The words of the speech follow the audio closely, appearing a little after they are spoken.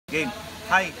Game.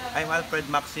 Hi, I'm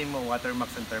Alfred Maximo,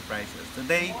 WaterMax Enterprises.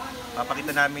 Today,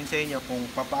 papakita namin sa inyo kung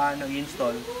paano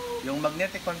i-install yung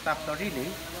magnetic contactor relay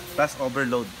plus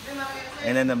overload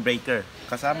and then ang breaker.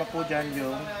 Kasama po dyan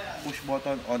yung push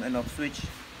button on and off switch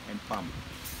and pump.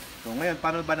 So ngayon,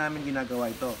 paano ba namin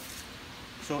ginagawa ito?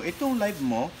 So itong live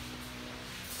mo,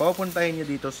 papuntahin nyo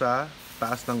dito sa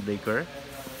taas ng breaker.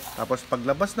 Tapos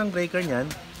paglabas ng breaker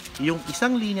nyan, yung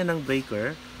isang linya ng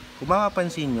breaker, kung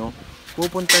mapapansin nyo,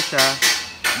 pupunta siya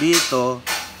dito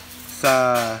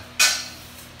sa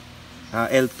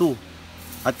L2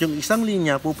 at yung isang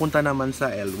linya pupunta naman sa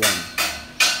L1,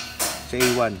 sa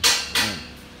A1.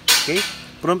 Okay,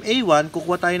 from A1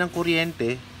 kukuha tayo ng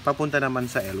kuryente papunta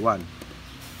naman sa L1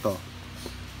 to.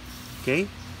 Okay,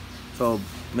 so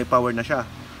may power na siya.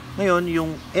 Ngayon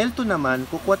yung L2 naman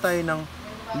kukuha tayo ng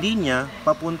linya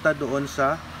papunta doon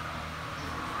sa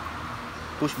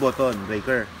push button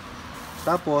breaker.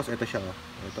 Tapos, ito siya,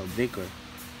 ito, breaker.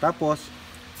 Tapos,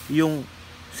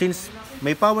 since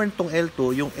may power nitong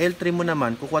L2, yung L3 mo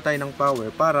naman, kukuha tayo ng power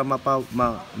para mag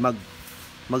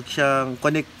siyang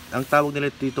connect. Ang tawag nila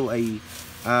dito ay,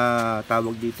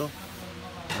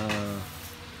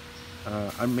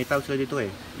 may tawag sila dito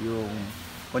yung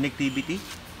connectivity.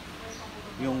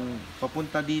 Yung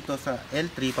papunta dito sa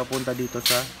L3, papunta dito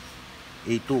sa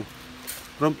A2.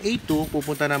 From A2,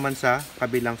 pupunta naman sa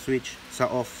kabilang switch, sa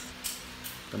off.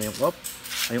 Ito na yung off,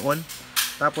 ay yung on.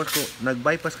 Tapos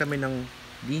nag-bypass kami ng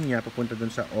linya papunta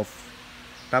dun sa off.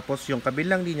 Tapos yung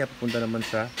kabilang linya papunta naman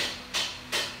sa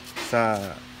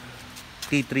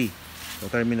T3, so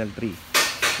terminal 3.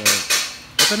 So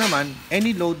ito naman,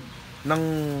 any load ng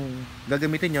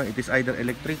gagamitin nyo, it is either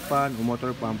electric fan o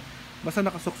motor pump, basta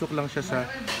nakasuksok lang siya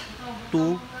sa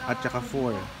 2 at saka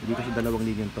 4 dito sa dalawang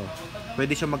linya to.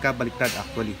 Pwede siya magkabaliktad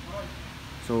actually.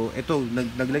 So ito,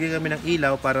 naglagay kami ng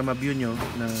ilaw para ma-view nyo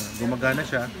na gumagana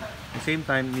siya. At the same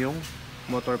time yung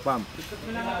motor pump.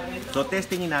 So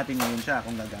testingin natin ngayon siya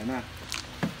kung gagana.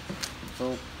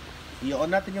 So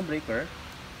i-on natin yung breaker.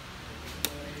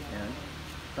 Ayan.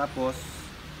 Tapos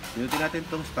pinutin natin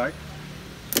itong start.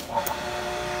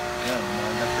 Ayan,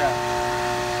 maganda siya.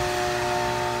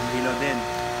 Yung ilaw din.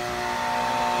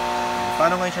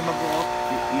 Paano ngayon siya mag-off?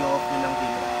 I-off nyo lang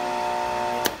dito.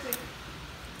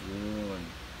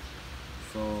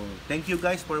 So, thank you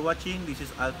guys for watching. This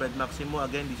is Alfred Maximo.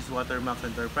 Again, this is WaterMax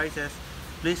Enterprises.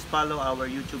 Please follow our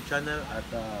YouTube channel at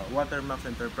WaterMax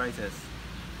Enterprises.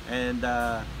 And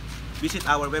visit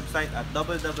our website at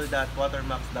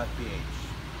www.watermax.ph.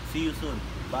 See you soon.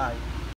 Bye.